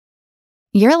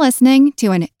You're listening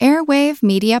to an Airwave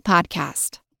Media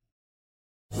Podcast.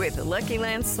 With the Lucky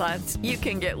Land Slots, you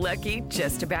can get lucky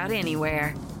just about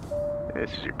anywhere.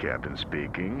 This is your captain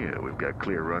speaking. We've got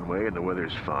clear runway and the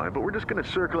weather's fine, but we're just going to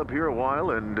circle up here a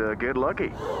while and get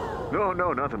lucky.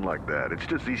 No, nothing like that. It's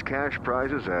just these cash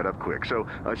prizes add up quick. So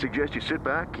I suggest you sit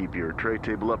back, keep your tray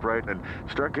table upright, and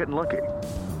start getting lucky.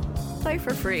 Play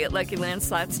for free at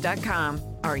LuckyLandSlots.com.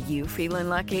 Are you feeling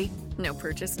lucky? No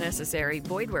purchase necessary.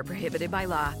 Void where prohibited by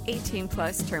law. 18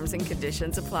 plus terms and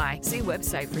conditions apply. See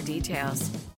website for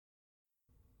details.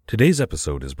 Today's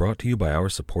episode is brought to you by our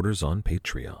supporters on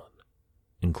Patreon,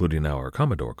 including our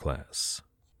Commodore class.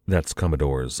 That's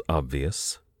Commodores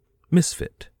Obvious,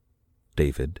 Misfit,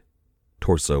 David,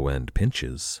 Torso and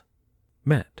Pinches,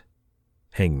 Matt,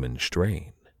 Hangman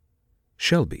Strain,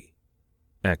 Shelby,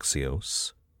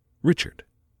 Axios, Richard,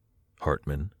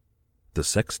 Hartman, The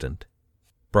Sextant,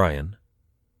 Brian,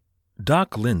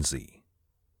 Doc Lindsay,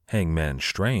 Hangman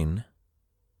Strain,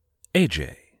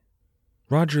 AJ,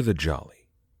 Roger the Jolly,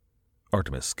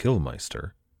 Artemis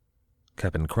Killmeister,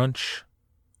 Cap'n Crunch,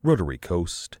 Rotary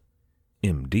Coast,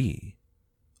 MD,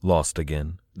 Lost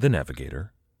Again, The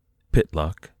Navigator,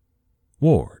 Pitlock,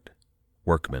 Ward,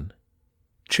 Workman,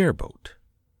 Chairboat,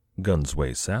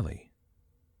 Gunsway Sally,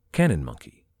 Cannon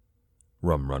Monkey,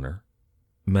 Rum Runner,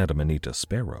 Madam Anita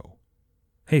Sparrow,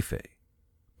 Heifei,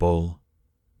 Bull,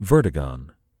 Vertigon,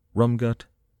 Rumgut,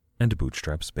 and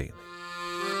Bootstraps Bailey.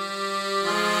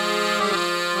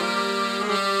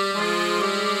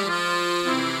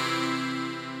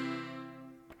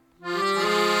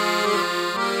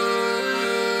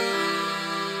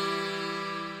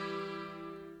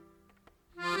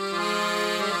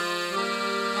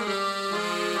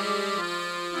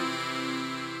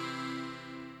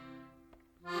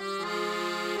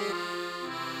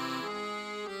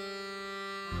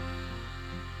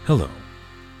 Hello.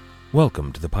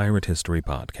 Welcome to the Pirate History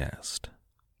Podcast.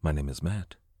 My name is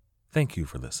Matt. Thank you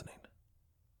for listening.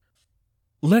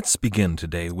 Let's begin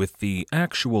today with the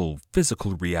actual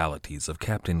physical realities of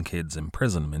Captain Kidd's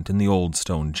imprisonment in the Old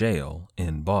Stone Jail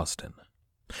in Boston.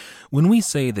 When we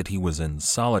say that he was in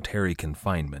solitary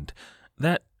confinement,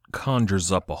 that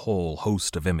conjures up a whole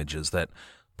host of images that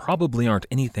probably aren't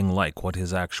anything like what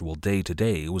his actual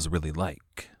day-to-day was really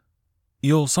like.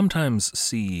 You'll sometimes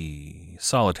see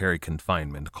solitary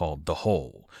confinement called the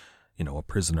hole. A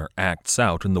prisoner acts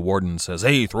out and the warden says,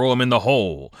 "Hey, throw him in the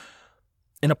hole."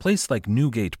 In a place like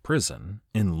Newgate Prison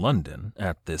in London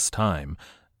at this time,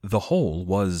 the hole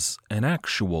was an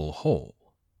actual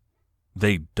hole.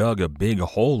 They dug a big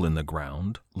hole in the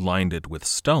ground, lined it with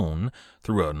stone,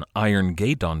 threw an iron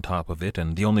gate on top of it,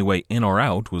 and the only way in or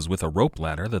out was with a rope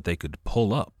ladder that they could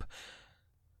pull up.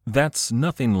 That's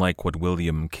nothing like what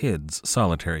William Kidd's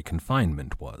solitary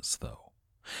confinement was, though.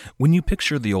 When you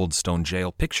picture the Old Stone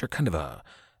Jail, picture kind of a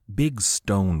big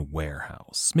stone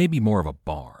warehouse, maybe more of a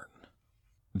barn.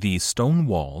 The stone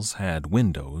walls had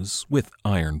windows with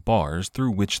iron bars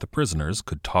through which the prisoners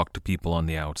could talk to people on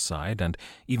the outside and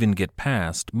even get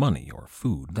past money or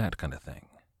food, that kind of thing.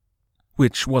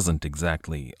 Which wasn't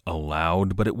exactly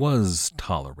allowed, but it was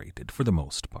tolerated for the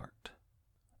most part.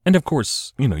 And of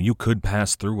course, you could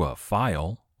pass through a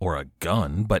file or a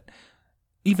gun, but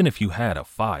even if you had a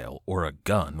file or a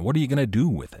gun, what are you going to do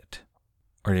with it?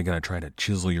 Are you going to try to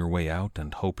chisel your way out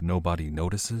and hope nobody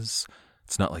notices?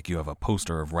 It's not like you have a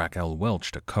poster of Raquel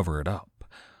Welch to cover it up.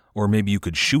 Or maybe you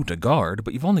could shoot a guard,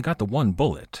 but you've only got the one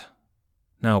bullet.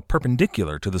 Now,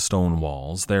 perpendicular to the stone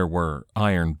walls, there were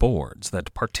iron boards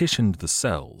that partitioned the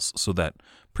cells so that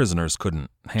prisoners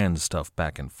couldn't hand stuff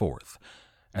back and forth.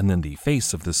 And then the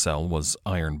face of the cell was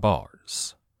iron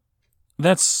bars.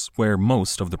 That's where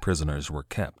most of the prisoners were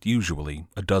kept, usually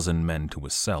a dozen men to a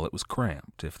cell. It was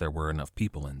cramped if there were enough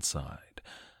people inside.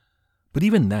 But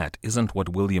even that isn't what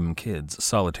William Kidd's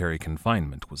solitary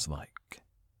confinement was like.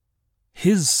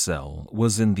 His cell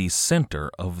was in the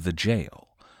center of the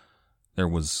jail. There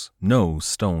was no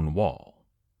stone wall.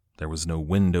 There was no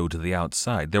window to the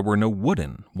outside. There were no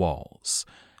wooden walls.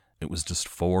 It was just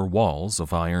 4 walls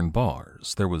of iron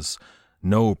bars. There was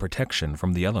no protection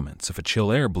from the elements. If a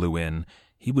chill air blew in,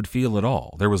 he would feel it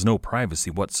all. There was no privacy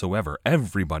whatsoever.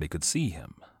 Everybody could see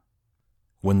him.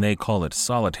 When they call it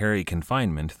solitary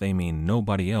confinement, they mean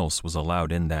nobody else was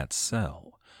allowed in that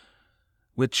cell.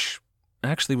 Which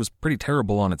actually was pretty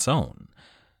terrible on its own.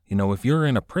 If you're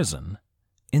in a prison,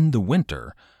 in the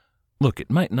winter, look, it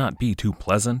might not be too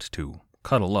pleasant to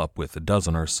cuddle up with a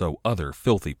dozen or so other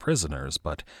filthy prisoners,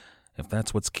 but if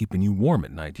that's what's keeping you warm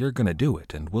at night, you're going to do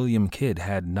it, and William Kidd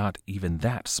had not even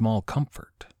that small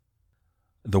comfort.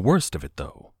 The worst of it,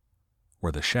 though,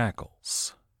 were the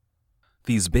shackles.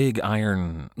 these big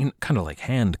iron, kind of like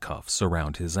handcuffs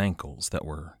around his ankles that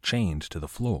were chained to the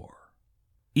floor.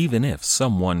 Even if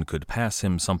someone could pass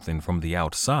him something from the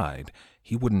outside,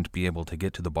 he wouldn't be able to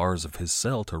get to the bars of his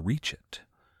cell to reach it.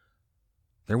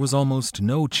 There was almost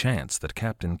no chance that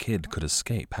Captain Kidd could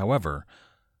escape. However,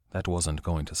 that wasn't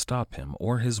going to stop him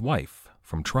or his wife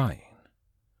from trying.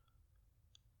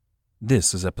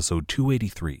 This is episode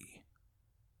 283.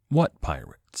 What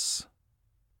Pirates?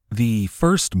 The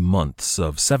first months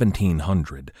of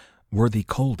 1700 were the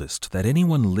coldest that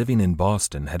anyone living in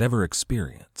Boston had ever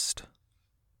experienced.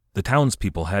 The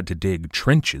townspeople had to dig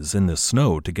trenches in the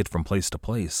snow to get from place to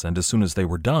place, and as soon as they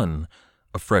were done,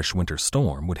 a fresh winter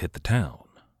storm would hit the town.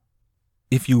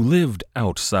 If you lived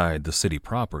outside the city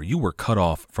proper, you were cut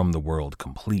off from the world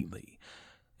completely.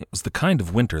 It was the kind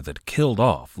of winter that killed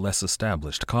off less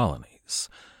established colonies.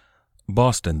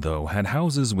 Boston, though, had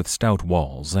houses with stout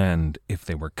walls and, if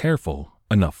they were careful,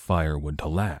 enough firewood to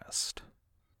last.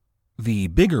 The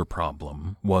bigger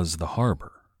problem was the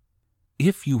harbor.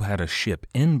 If you had a ship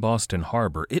in Boston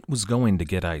Harbor, it was going to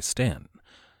get iced in.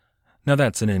 Now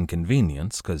that's an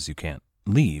inconvenience, because you can't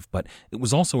leave, but it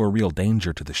was also a real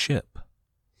danger to the ship.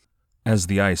 As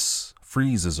the ice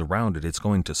freezes around it, it's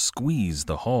going to squeeze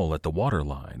the hull at the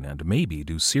waterline and maybe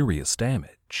do serious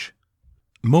damage.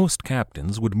 Most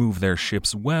captains would move their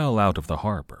ships well out of the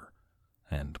harbor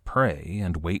and pray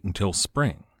and wait until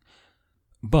spring.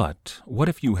 But what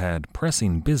if you had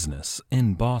pressing business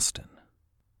in Boston?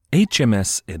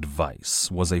 HMS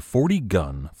Advice was a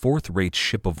 40-gun, fourth-rate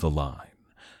ship of the line.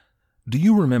 Do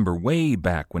you remember way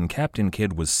back when Captain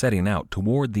Kidd was setting out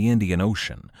toward the Indian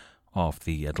Ocean, off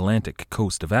the Atlantic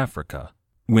coast of Africa,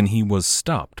 when he was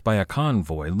stopped by a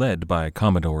convoy led by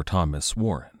Commodore Thomas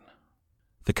Warren?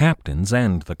 The captains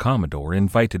and the Commodore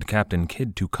invited Captain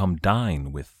Kidd to come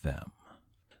dine with them.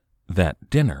 That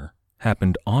dinner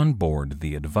happened on board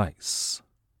the Advice.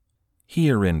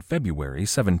 Here in February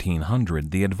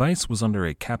 1700, the Advice was under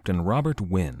a Captain Robert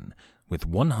Wynne with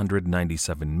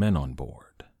 197 men on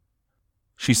board.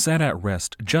 She sat at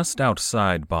rest just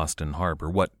outside Boston Harbor,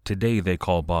 what today they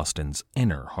call Boston's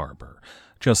Inner Harbor,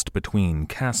 just between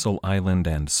Castle Island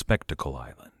and Spectacle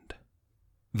Island.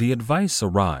 The Advice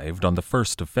arrived on the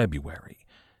 1st of February,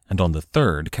 and on the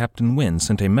 3rd Captain Wynne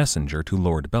sent a messenger to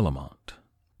Lord Bellomont.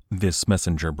 This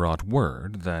messenger brought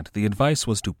word that the Advice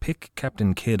was to pick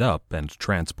Captain Kidd up and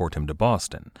transport him to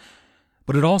Boston,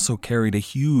 but it also carried a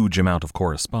huge amount of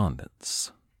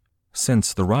correspondence.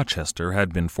 Since the Rochester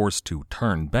had been forced to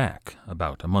turn back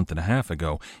about a month and a half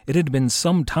ago, it had been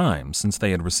some time since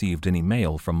they had received any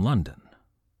mail from London.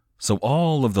 So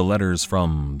all of the letters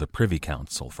from the Privy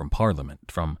Council, from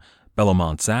Parliament, from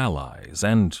Bellomont's allies,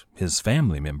 and his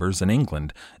family members in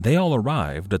England, they all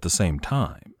arrived at the same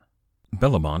time.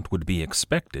 Bellomont would be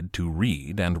expected to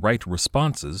read and write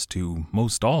responses to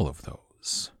most all of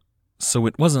those. So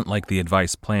it wasn't like the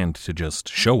Advice planned to just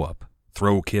show up,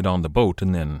 throw Kidd on the boat,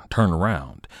 and then turn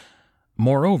around.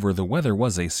 Moreover, the weather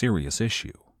was a serious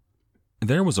issue.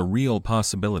 There was a real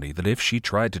possibility that if she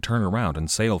tried to turn around and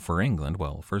sail for England,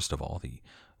 well, first of all, the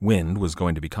wind was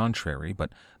going to be contrary,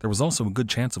 but there was also a good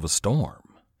chance of a storm.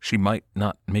 She might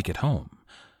not make it home.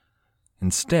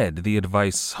 Instead, the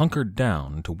Advice hunkered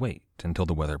down to wait until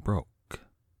the weather broke.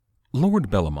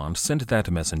 Lord Bellomont sent that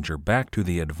messenger back to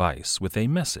the Advice with a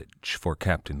message for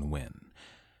Captain Wynne.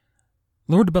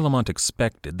 Lord Bellomont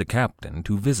expected the captain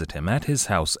to visit him at his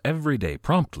house every day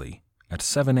promptly at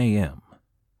 7 a.m.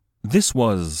 This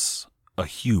was a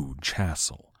huge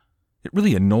hassle. It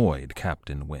really annoyed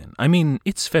Captain Wynne. I mean,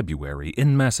 it's February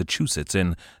in Massachusetts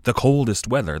in the coldest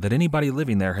weather that anybody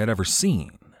living there had ever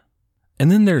seen.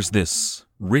 And then there's this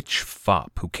rich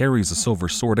fop who carries a silver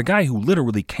sword, a guy who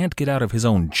literally can't get out of his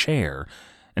own chair,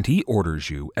 and he orders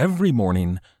you every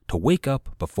morning to wake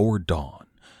up before dawn,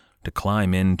 to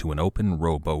climb into an open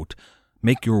rowboat,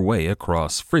 make your way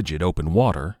across frigid open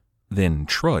water, then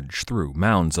trudge through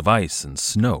mounds of ice and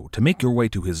snow to make your way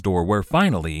to his door, where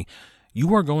finally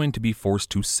you are going to be forced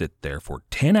to sit there for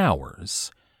 10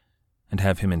 hours and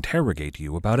have him interrogate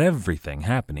you about everything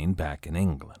happening back in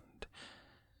England.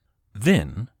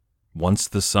 Then, once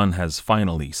the sun has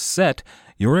finally set,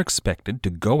 you're expected to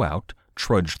go out,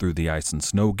 trudge through the ice and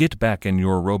snow, get back in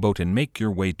your rowboat, and make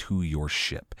your way to your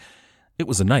ship. It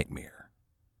was a nightmare.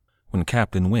 When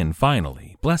Captain Wynne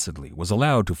finally, blessedly, was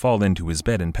allowed to fall into his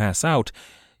bed and pass out,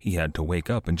 he had to wake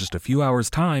up in just a few hours'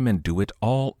 time and do it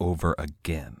all over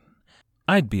again.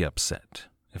 I'd be upset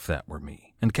if that were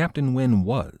me, and Captain Wynne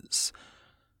was.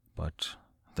 But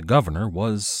the governor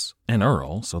was an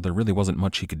earl, so there really wasn't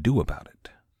much he could do about it.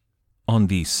 On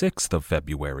the 6th of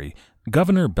February,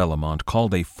 Governor Bellamont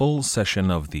called a full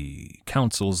session of the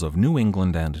councils of New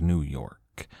England and New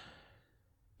York.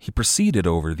 He presided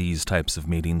over these types of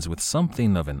meetings with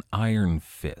something of an iron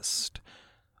fist.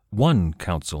 One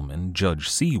councilman, Judge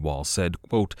Sewall, said,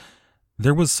 quote,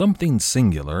 "There was something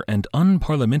singular and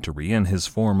unparliamentary in his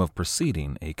form of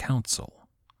preceding a council."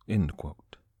 End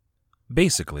quote.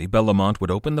 Basically, Bellamont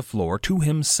would open the floor to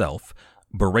himself,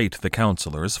 berate the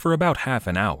councilors for about half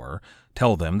an hour,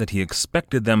 tell them that he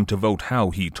expected them to vote how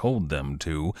he told them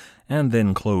to, and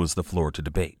then close the floor to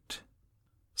debate.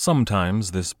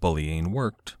 Sometimes this bullying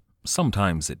worked,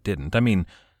 sometimes it didn't. I mean,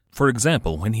 for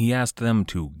example, when he asked them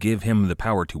to give him the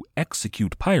power to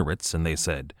execute pirates and they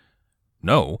said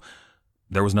no,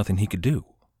 there was nothing he could do.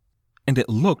 And it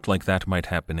looked like that might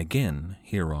happen again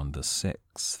here on the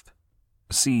 6th.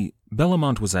 See,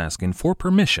 Bellamont was asking for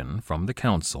permission from the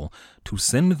council to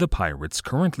send the pirates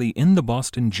currently in the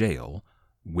Boston jail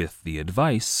with the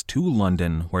advice to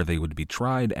London, where they would be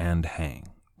tried and hanged.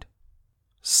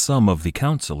 Some of the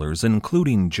councilors,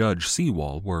 including Judge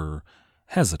Sewall, were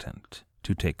hesitant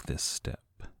to take this step.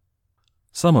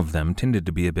 Some of them tended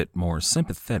to be a bit more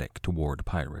sympathetic toward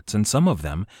pirates, and some of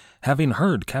them, having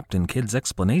heard Captain Kidd's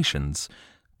explanations,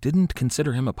 didn't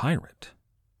consider him a pirate.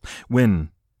 When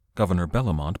Governor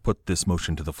Bellamont put this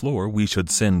motion to the floor, we should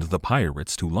send the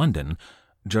pirates to London,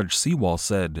 Judge Sewall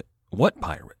said, "What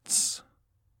pirates?"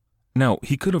 Now,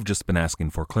 he could have just been asking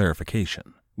for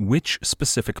clarification. Which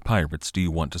specific pirates do you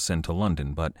want to send to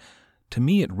London? But to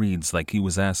me it reads like he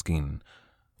was asking,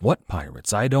 what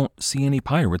pirates? I don't see any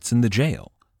pirates in the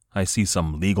jail. I see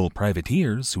some legal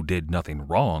privateers who did nothing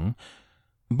wrong.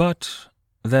 But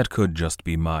that could just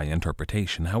be my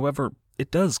interpretation. However,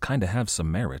 it does kind of have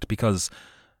some merit, because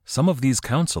some of these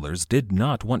counselors did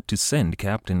not want to send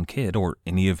Captain Kidd or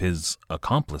any of his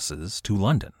accomplices to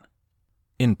London.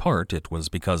 In part, it was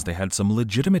because they had some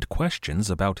legitimate questions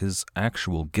about his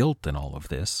actual guilt in all of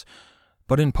this,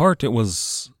 but in part it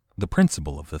was the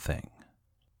principle of the thing.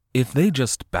 If they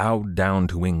just bowed down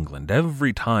to England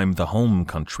every time the home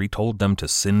country told them to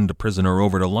send a prisoner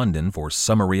over to London for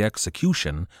summary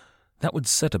execution, that would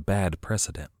set a bad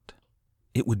precedent.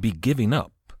 It would be giving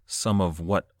up some of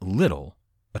what little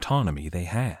autonomy they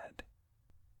had.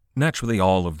 Naturally,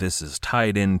 all of this is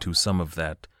tied into some of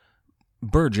that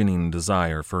burgeoning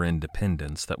desire for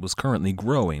independence that was currently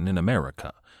growing in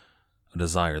America, a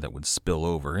desire that would spill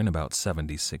over in about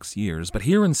 76 years, but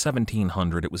here in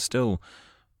 1700 it was still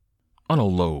on a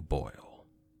low boil.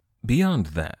 Beyond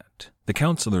that, the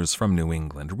councilors from New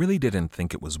England really didn't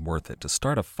think it was worth it to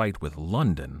start a fight with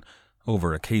London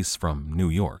over a case from New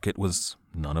York. It was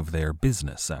none of their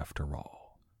business, after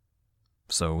all.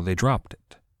 So they dropped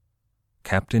it.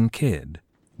 Captain Kidd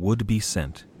would be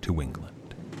sent to England.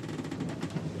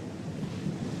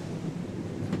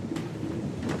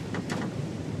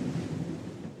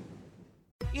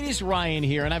 It is Ryan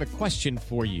here, and I have a question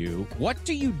for you. What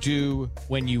do you do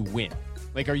when you win?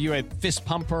 Like, are you a fist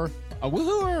pumper, a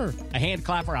woo-hooer, a hand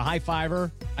clapper, a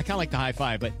high-fiver? I kind of like the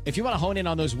high-five, but if you want to hone in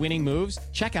on those winning moves,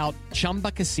 check out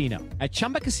Chumba Casino. At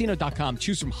ChumbaCasino.com,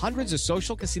 choose from hundreds of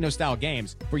social casino-style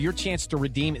games for your chance to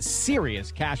redeem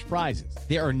serious cash prizes.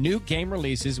 There are new game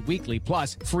releases weekly,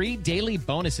 plus free daily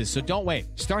bonuses, so don't wait.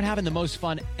 Start having the most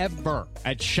fun ever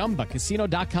at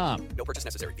ChumbaCasino.com. No purchase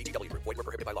necessary. VGW Group. Void where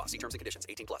prohibited by law. See terms and conditions.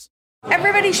 18+.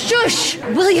 Everybody shush!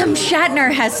 William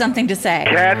Shatner has something to say.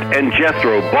 Cat and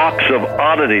Jethro, box of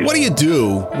oddities. What do you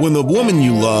do when the woman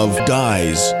you love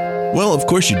dies? Well, of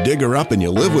course, you dig her up and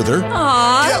you live with her.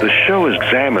 Aww. The show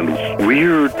examines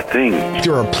weird things.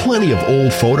 There are plenty of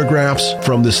old photographs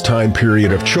from this time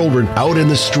period of children out in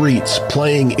the streets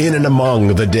playing in and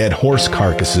among the dead horse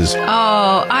carcasses.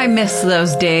 Oh, I miss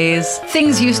those days.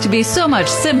 Things used to be so much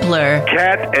simpler.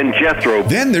 Cat and Jethro.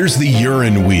 Then there's the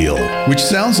urine wheel, which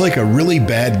sounds like a really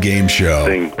bad game show.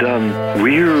 They've done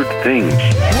weird things.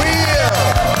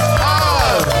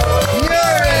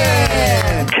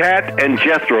 Cat and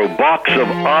Jethro, box of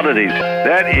oddities.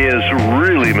 That is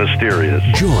really mysterious.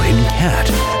 Join Cat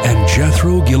and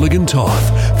Jethro Gilligan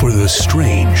Toth for the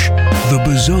strange, the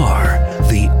bizarre,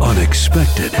 the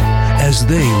unexpected, as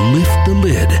they lift the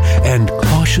lid and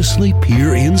cautiously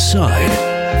peer inside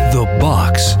the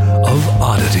Box of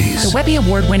Oddities. The Webby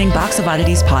Award-winning Box of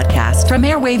Oddities podcast from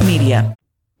Airwave Media.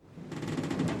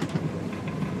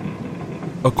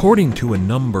 According to a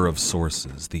number of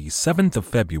sources, the 7th of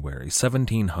February,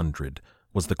 1700,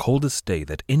 was the coldest day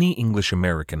that any English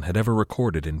American had ever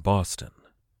recorded in Boston.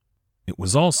 It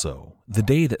was also the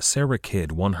day that Sarah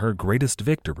Kidd won her greatest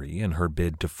victory in her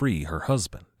bid to free her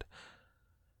husband.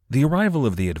 The arrival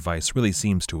of the advice really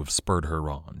seems to have spurred her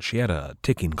on. She had a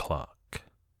ticking clock.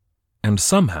 And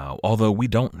somehow, although we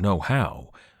don't know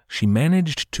how, she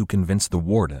managed to convince the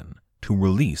warden to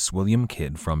release William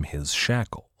Kidd from his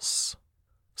shackles.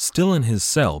 Still in his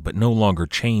cell, but no longer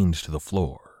chained to the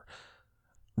floor,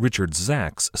 Richard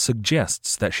Zacks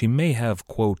suggests that she may have,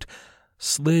 quote,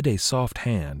 slid a soft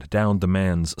hand down the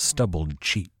man's stubbled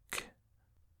cheek.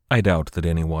 I doubt that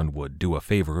anyone would do a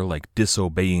favor like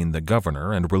disobeying the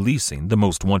governor and releasing the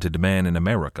most wanted man in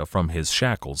America from his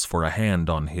shackles for a hand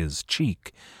on his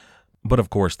cheek, but of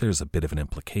course there's a bit of an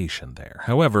implication there.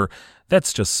 However,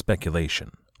 that's just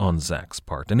speculation on Zacks'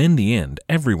 part, and in the end,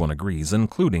 everyone agrees,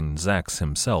 including Zacks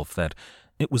himself, that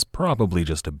it was probably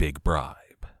just a big bribe.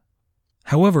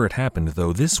 However it happened,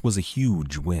 though, this was a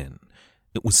huge win.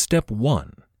 It was step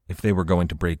one if they were going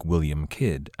to break William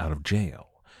Kidd out of jail.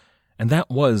 And that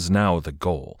was now the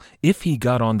goal. If he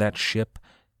got on that ship,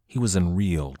 he was in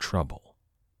real trouble.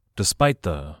 Despite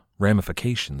the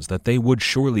ramifications that they would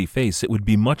surely face, it would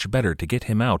be much better to get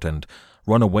him out and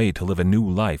run away to live a new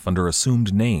life under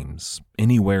assumed names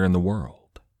anywhere in the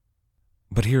world.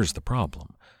 But here's the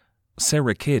problem.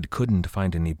 Sarah Kidd couldn't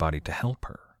find anybody to help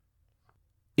her.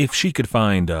 If she could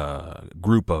find a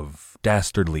group of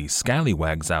dastardly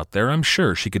scallywags out there, I'm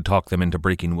sure she could talk them into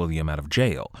breaking William out of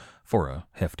jail for a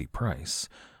hefty price.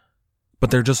 But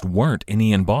there just weren't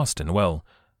any in Boston. Well,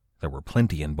 there were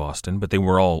plenty in Boston, but they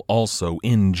were all also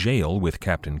in jail with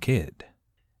Captain Kidd.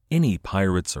 Any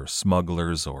pirates or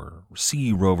smugglers or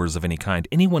sea rovers of any kind,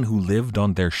 anyone who lived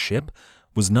on their ship,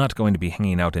 was not going to be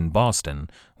hanging out in Boston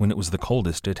when it was the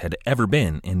coldest it had ever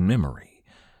been in memory.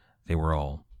 They were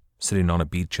all sitting on a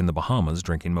beach in the Bahamas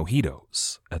drinking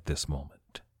mojitos at this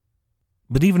moment.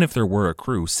 But even if there were a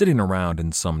crew sitting around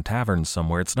in some tavern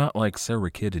somewhere, it's not like Sarah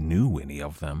Kidd knew any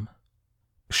of them.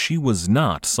 She was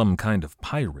not some kind of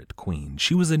pirate queen.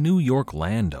 She was a New York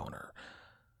landowner.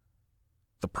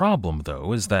 The problem,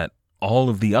 though, is that all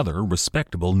of the other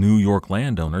respectable New York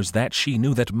landowners that she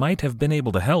knew that might have been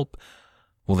able to help,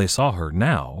 well, they saw her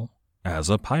now as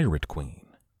a pirate queen.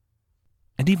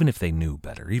 And even if they knew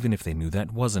better, even if they knew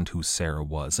that wasn't who Sarah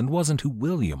was and wasn't who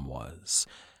William was,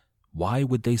 why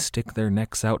would they stick their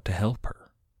necks out to help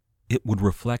her? It would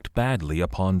reflect badly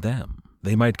upon them.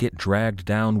 They might get dragged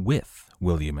down with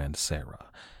William and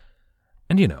Sarah.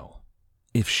 And you know,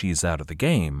 if she's out of the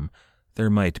game,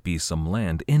 there might be some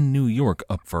land in New York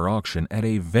up for auction at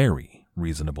a very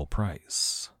reasonable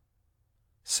price.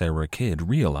 Sarah Kidd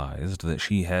realized that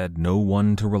she had no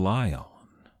one to rely on.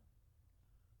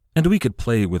 And we could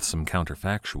play with some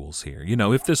counterfactuals here. You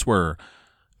know, if this were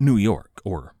New York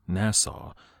or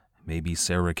Nassau, maybe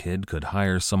Sarah Kidd could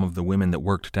hire some of the women that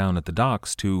worked down at the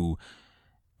docks to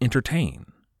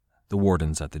entertain the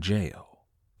wardens at the jail,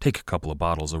 take a couple of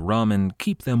bottles of rum, and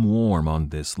keep them warm on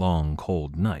this long,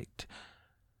 cold night.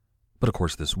 But of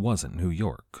course this wasn't New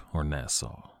York or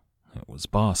Nassau. It was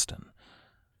Boston.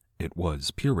 It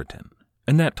was Puritan.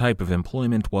 And that type of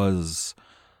employment was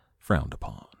frowned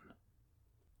upon.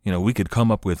 You know, we could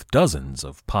come up with dozens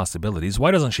of possibilities.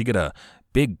 Why doesn't she get a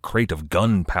big crate of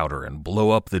gunpowder and blow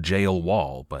up the jail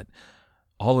wall? But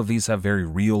all of these have very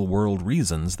real-world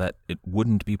reasons that it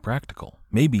wouldn't be practical.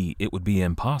 Maybe it would be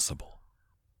impossible.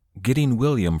 Getting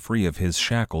William free of his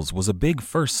shackles was a big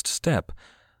first step,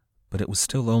 but it was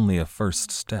still only a first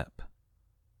step.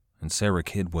 And Sarah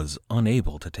Kidd was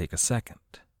unable to take a second.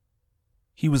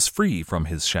 He was free from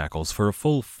his shackles for a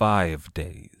full 5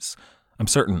 days. I'm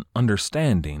certain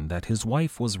understanding that his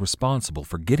wife was responsible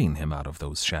for getting him out of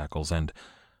those shackles and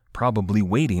probably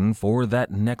waiting for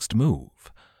that next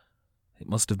move. It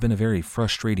must have been a very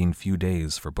frustrating few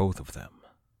days for both of them.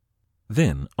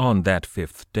 Then, on that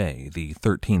 5th day, the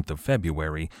 13th of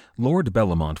February, Lord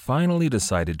Bellomont finally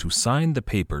decided to sign the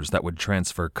papers that would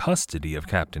transfer custody of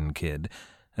Captain Kidd,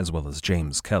 as well as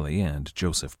James Kelly and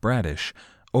Joseph Bradish,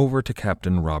 over to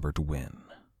Captain Robert Wynne.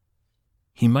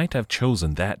 He might have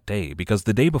chosen that day because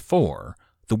the day before,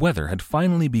 the weather had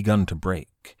finally begun to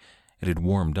break. It had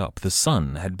warmed up, the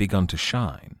sun had begun to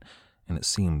shine, and it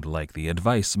seemed like the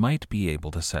Advice might be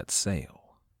able to set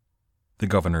sail. The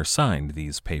governor signed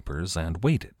these papers and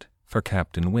waited for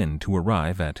Captain Wynne to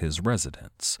arrive at his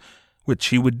residence, which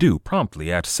he would do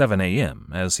promptly at 7 a.m.,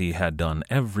 as he had done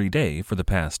every day for the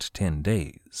past 10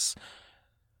 days.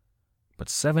 But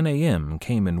 7 a.m.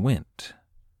 came and went,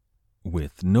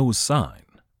 with no sign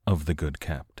of the good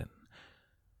captain,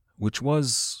 which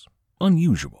was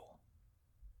unusual.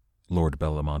 Lord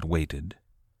Bellomont waited.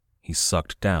 He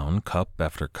sucked down cup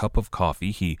after cup of coffee.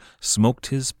 He smoked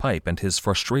his pipe, and his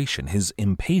frustration, his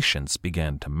impatience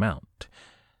began to mount.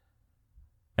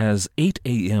 As 8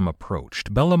 a.m.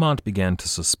 approached, Bellomont began to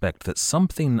suspect that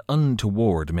something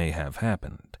untoward may have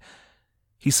happened.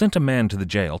 He sent a man to the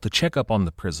jail to check up on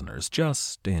the prisoners,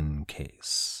 just in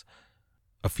case.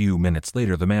 A few minutes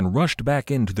later, the man rushed back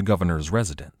into the governor's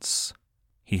residence.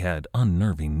 He had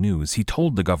unnerving news. He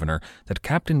told the governor that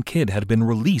Captain Kidd had been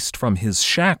released from his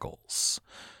shackles.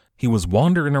 He was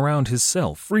wandering around his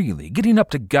cell freely, getting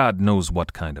up to God knows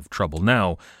what kind of trouble.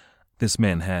 Now, this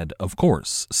man had, of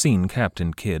course, seen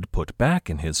Captain Kidd put back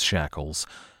in his shackles,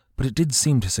 but it did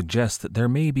seem to suggest that there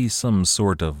may be some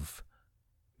sort of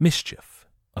mischief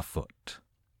afoot.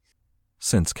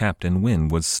 Since Captain Wynne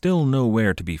was still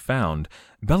nowhere to be found,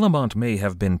 Bellamont may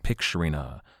have been picturing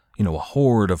a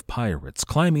horde of pirates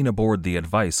climbing aboard the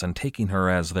Advice and taking her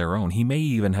as their own. He may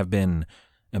even have been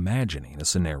imagining a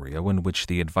scenario in which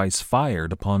the Advice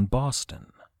fired upon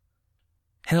Boston,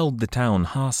 held the town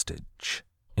hostage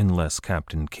unless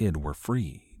Captain Kidd were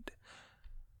freed,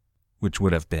 which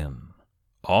would have been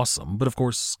awesome, but of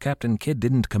course Captain Kidd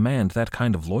didn't command that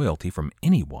kind of loyalty from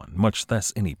anyone, much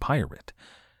less any pirate,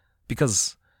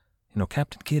 because,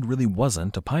 Captain Kidd really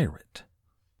wasn't a pirate.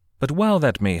 But while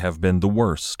that may have been the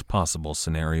worst possible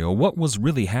scenario, what was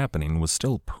really happening was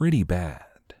still pretty bad.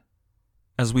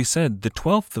 As we said, the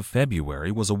 12th of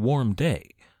February was a warm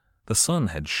day. The sun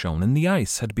had shone and the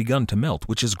ice had begun to melt,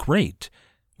 which is great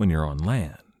when you're on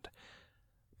land.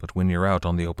 But when you're out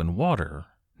on the open water,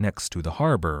 next to the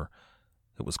harbor,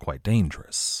 it was quite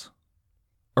dangerous.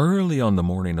 Early on the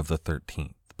morning of the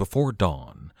 13th, before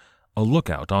dawn, a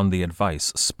lookout on the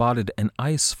Advice spotted an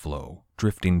ice floe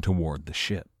drifting toward the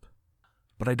ship.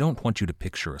 But I don't want you to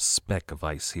picture a speck of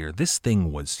ice here. This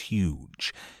thing was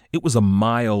huge. It was a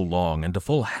mile long and a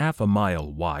full half a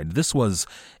mile wide. This was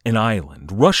an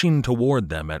island rushing toward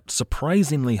them at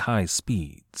surprisingly high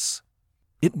speeds.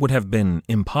 It would have been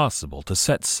impossible to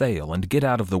set sail and get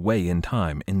out of the way in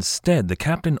time. Instead, the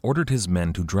captain ordered his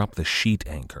men to drop the sheet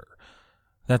anchor.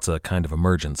 That's a kind of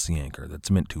emergency anchor that's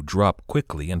meant to drop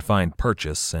quickly and find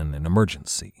purchase in an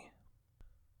emergency.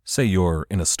 Say you're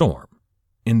in a storm.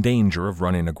 In danger of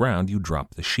running aground, you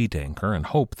drop the sheet anchor and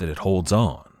hope that it holds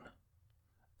on.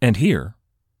 And here,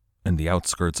 in the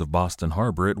outskirts of Boston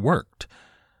Harbor, it worked.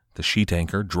 The sheet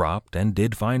anchor dropped and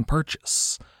did find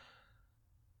purchase.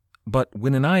 But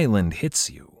when an island hits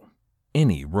you,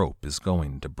 any rope is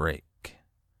going to break.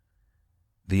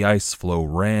 The ice floe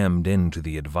rammed into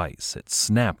the Advice. It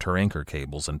snapped her anchor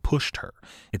cables and pushed her.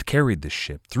 It carried the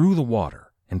ship through the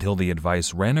water until the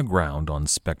Advice ran aground on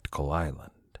Spectacle Island.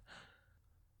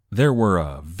 There were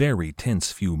a very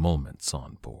tense few moments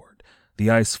on board. The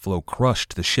ice floe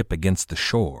crushed the ship against the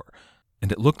shore, and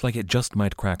it looked like it just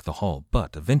might crack the hull,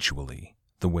 but eventually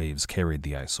the waves carried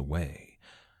the ice away.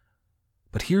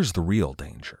 But here's the real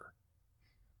danger.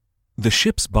 The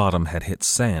ship's bottom had hit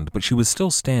sand, but she was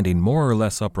still standing more or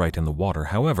less upright in the water.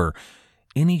 However,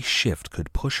 any shift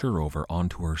could push her over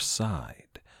onto her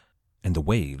side, and the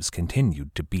waves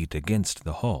continued to beat against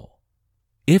the hull.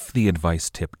 If the Advice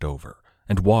tipped over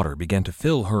and water began to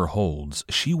fill her holds,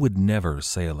 she would never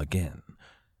sail again.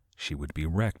 She would be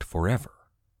wrecked forever.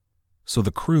 So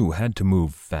the crew had to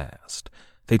move fast.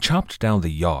 They chopped down the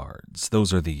yards.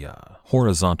 Those are the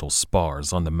horizontal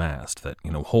spars on the mast that,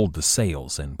 hold the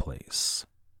sails in place.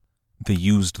 They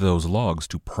used those logs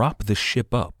to prop the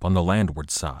ship up on the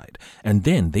landward side, and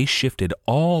then they shifted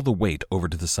all the weight over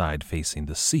to the side facing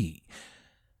the sea.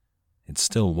 It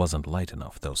still wasn't light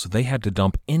enough, though, so they had to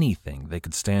dump anything they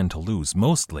could stand to lose.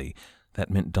 Mostly, that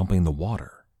meant dumping the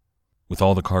water. With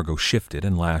all the cargo shifted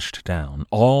and lashed down,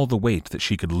 all the weight that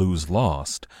she could lose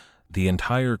lost, the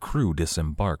entire crew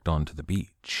disembarked onto the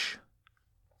beach.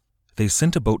 They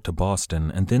sent a boat to Boston,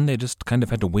 and then they just kind of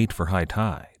had to wait for high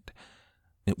tide.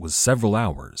 It was several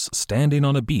hours, standing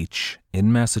on a beach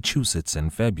in Massachusetts in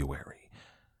February.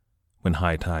 When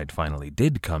high tide finally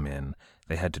did come in,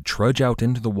 they had to trudge out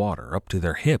into the water up to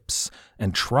their hips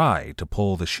and try to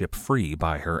pull the ship free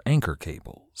by her anchor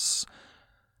cables.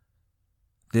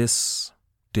 This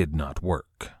did not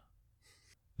work.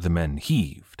 The men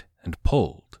heaved and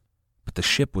pulled, but the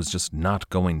ship was just not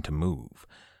going to move.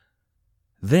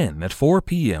 Then, at 4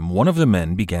 p.m., one of the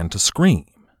men began to scream.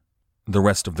 The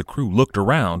rest of the crew looked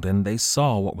around, and they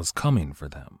saw what was coming for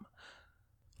them.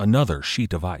 Another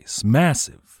sheet of ice,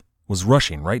 massive, was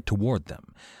rushing right toward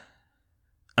them.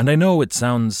 And I know it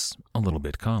sounds a little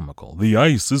bit comical. The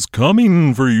ice is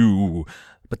coming for you.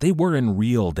 But they were in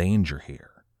real danger here.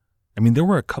 There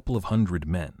were a couple of hundred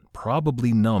men,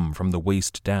 probably numb from the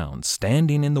waist down,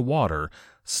 standing in the water,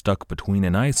 stuck between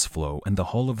an ice floe and the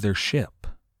hull of their ship.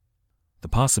 The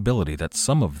possibility that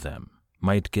some of them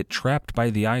might get trapped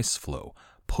by the ice floe,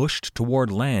 pushed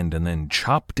toward land, and then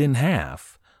chopped in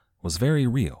half was very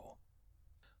real.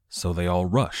 So they all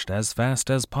rushed as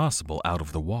fast as possible out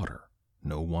of the water,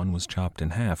 No one was chopped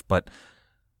in half, but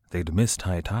they'd missed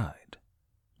high tide.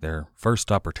 Their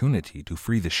first opportunity to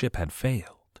free the ship had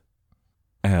failed.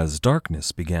 As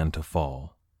darkness began to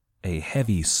fall, a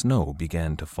heavy snow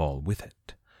began to fall with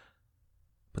it.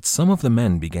 But some of the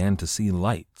men began to see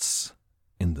lights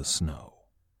in the snow.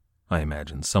 I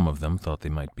imagine some of them thought they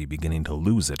might be beginning to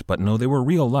lose it, but no, they were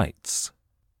real lights.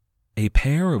 A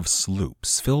pair of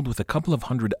sloops filled with a couple of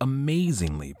hundred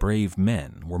amazingly brave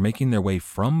men were making their way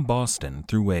from Boston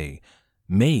through a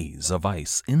maze of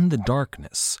ice in the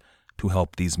darkness to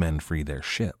help these men free their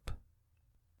ship.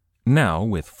 Now,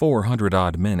 with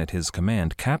 400-odd men at his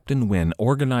command, Captain Wynne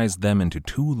organized them into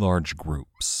 2 large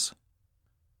groups.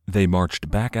 They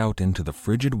marched back out into the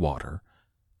frigid water.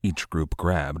 Each group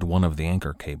grabbed one of the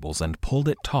anchor cables and pulled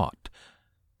it taut,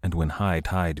 and when high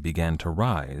tide began to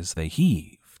rise, they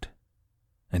heaved,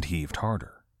 and heaved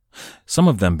harder. Some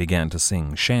of them began to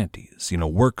sing shanties,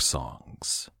 work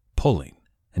songs, pulling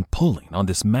and pulling on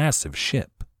this massive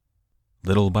ship.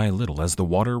 Little by little, as the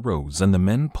water rose and the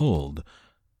men pulled,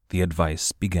 the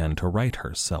Advice began to right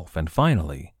herself and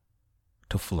finally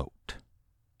to float.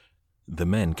 The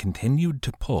men continued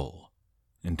to pull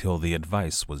until the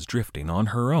Advice was drifting on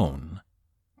her own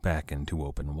back into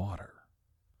open water.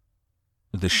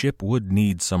 The ship would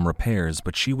need some repairs,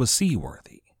 but she was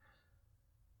seaworthy.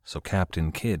 So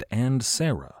Captain Kidd and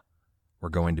Sarah were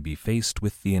going to be faced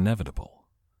with the inevitable.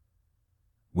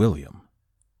 William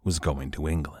was going to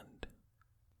England.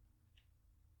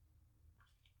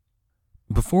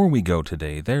 Before we go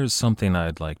today, there's something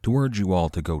I'd like to urge you all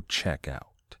to go check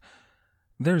out.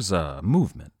 There's a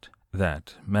movement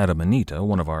that Madame Anita,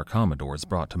 one of our Commodores,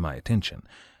 brought to my attention.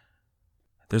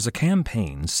 There's a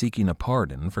campaign seeking a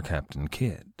pardon for Captain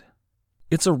Kidd.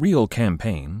 It's a real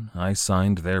campaign. I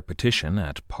signed their petition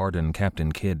at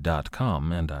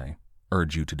PardonCaptainKidd.com, and I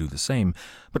urge you to do the same,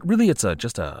 but really it's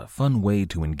just a fun way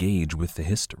to engage with the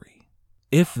history.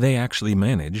 If they actually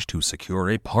manage to secure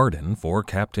a pardon for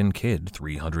Captain Kidd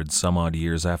 300-some-odd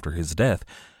years after his death,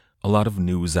 a lot of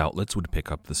news outlets would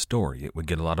pick up the story. It would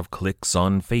get a lot of clicks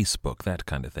on Facebook, that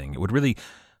kind of thing. It would really,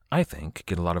 I think,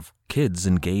 get a lot of kids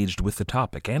engaged with the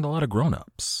topic and a lot of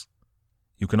grown-ups.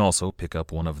 You can also pick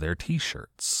up one of their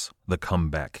t-shirts, The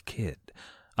Comeback Kid.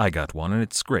 I got one and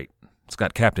it's great. It's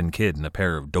got Captain Kidd in a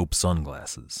pair of dope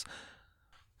sunglasses.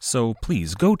 So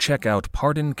please go check out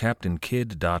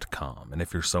PardonCaptainKidd.com, and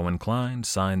if you're so inclined,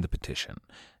 sign the petition.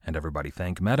 And everybody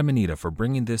thank Madame Anita for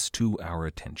bringing this to our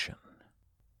attention.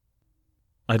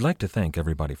 I'd like to thank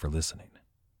everybody for listening.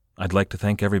 I'd like to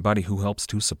thank everybody who helps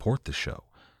to support the show.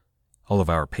 All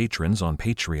of our patrons on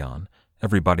Patreon,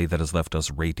 everybody that has left us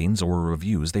ratings or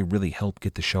reviews, they really help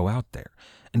get the show out there.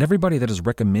 And everybody that has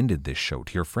recommended this show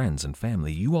to your friends and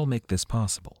family, you all make this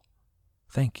possible.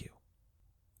 Thank you.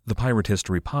 The Pirate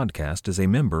History Podcast is a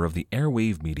member of the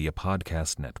Airwave Media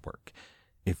Podcast Network.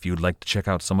 If you'd like to check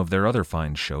out some of their other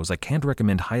fine shows, I can't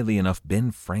recommend highly enough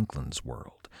Ben Franklin's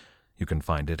World. You can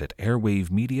find it at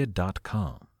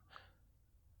airwavemedia.com.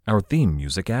 Our theme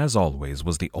music, as always,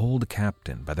 was The Old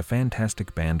Captain by the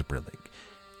fantastic band Brillig.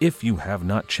 If you have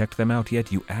not checked them out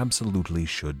yet, you absolutely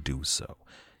should do so.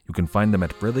 You can find them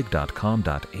at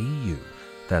brillig.com.au.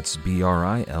 That's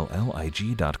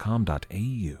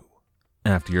BRILLIG.com.au.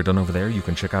 After you're done over there, you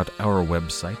can check out our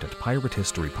website at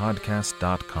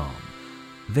piratehistorypodcast.com.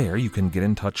 There you can get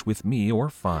in touch with me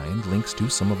or find links to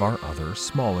some of our other,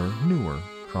 smaller, newer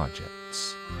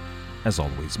projects. As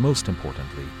always, most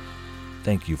importantly,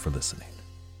 thank you for listening.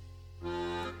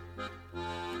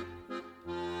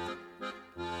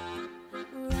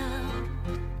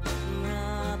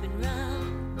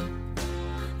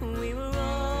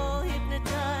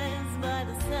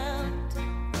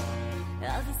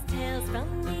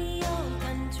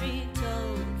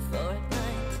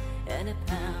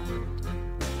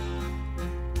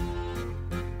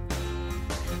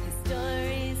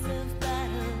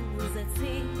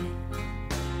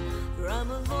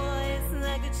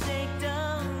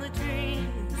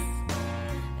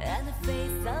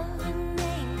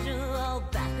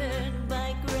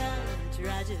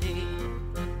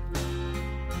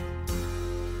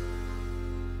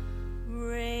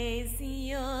 Raise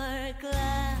your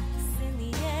glass in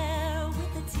the air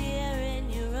with a tear in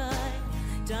your eye.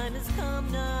 Time has come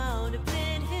now to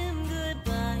bid him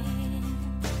goodbye.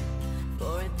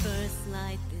 For at first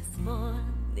light this morn,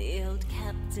 the old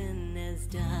captain has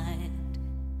died.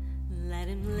 Let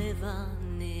him live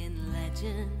on in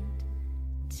legend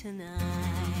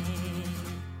tonight.